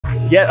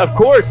Yeah, of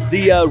course,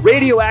 the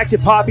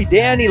radioactive Poppy,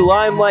 Danny,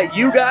 Limelight.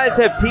 You guys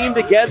have teamed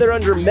together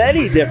under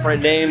many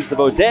different names. The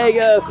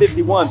Bodega,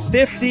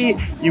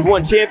 5150. You've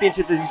won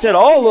championships, as you said,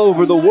 all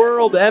over the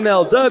world.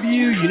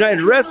 MLW,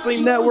 United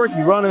Wrestling Network.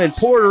 You run them in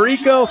Puerto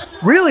Rico.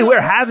 Really, where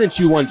haven't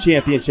you won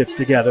championships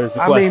together is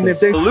the question. I mean,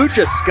 if the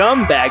Lucha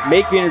Scumbag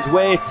making his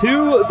way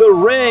to the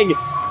ring.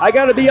 I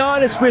got to be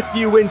honest with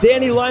you, when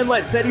Danny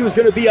Limelight said he was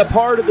going to be a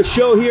part of the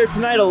show here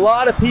tonight, a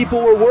lot of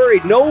people were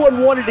worried. No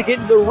one wanted to get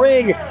in the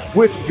ring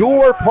with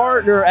your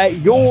partner at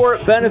your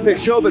benefit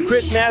show, but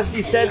Chris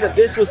Nasty said that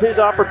this was his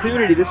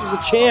opportunity. This was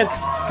a chance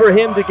for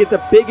him to get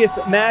the biggest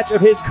match of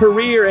his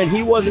career, and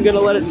he wasn't going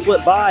to let it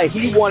slip by.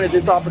 He wanted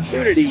this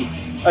opportunity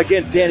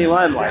against Danny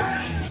Limelight.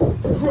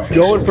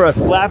 Going for a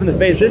slap in the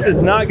face. This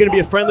is not going to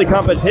be a friendly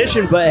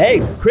competition, but hey,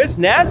 Chris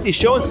Nasty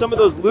showing some of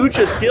those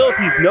lucha skills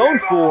he's known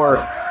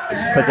for.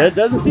 But that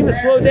doesn't seem to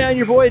slow down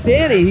your boy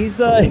Danny. He's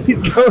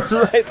going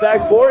right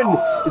back forward, and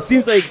it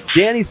seems like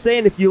Danny's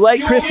saying, if you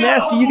like Chris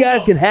Nasty, you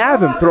guys can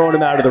have him, throwing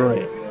him out of the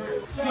ring.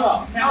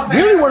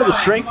 Really one of the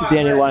strengths of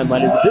Danny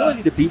Limelight is the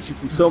ability to beat you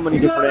from so many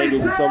different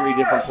angles and so many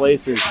different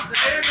places.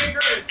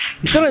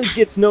 He sometimes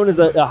gets known as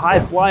a high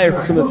flyer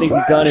for some of the things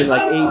he's done in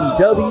like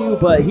AEW,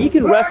 but he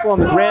can wrestle on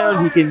the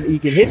ground. He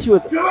can hit you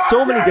with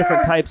so many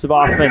different types of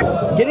offense.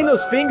 Getting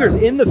those fingers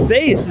in the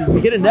face as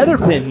we get another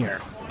pin here.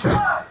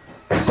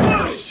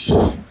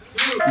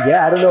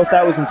 Yeah, I don't know if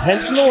that was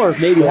intentional or if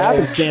maybe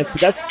happenstance,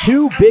 but that's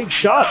two big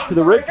shots to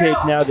the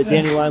ribcage now that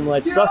Danny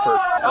Limelight suffered.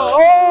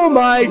 Oh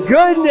my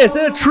goodness,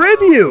 and a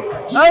tribute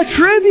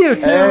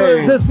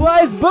to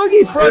Slice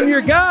Boogie from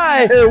your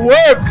guy. It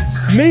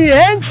works. Mi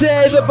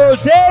gente, the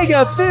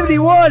Bodega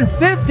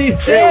 5150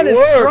 standing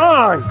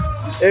strong.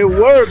 It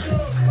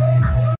works.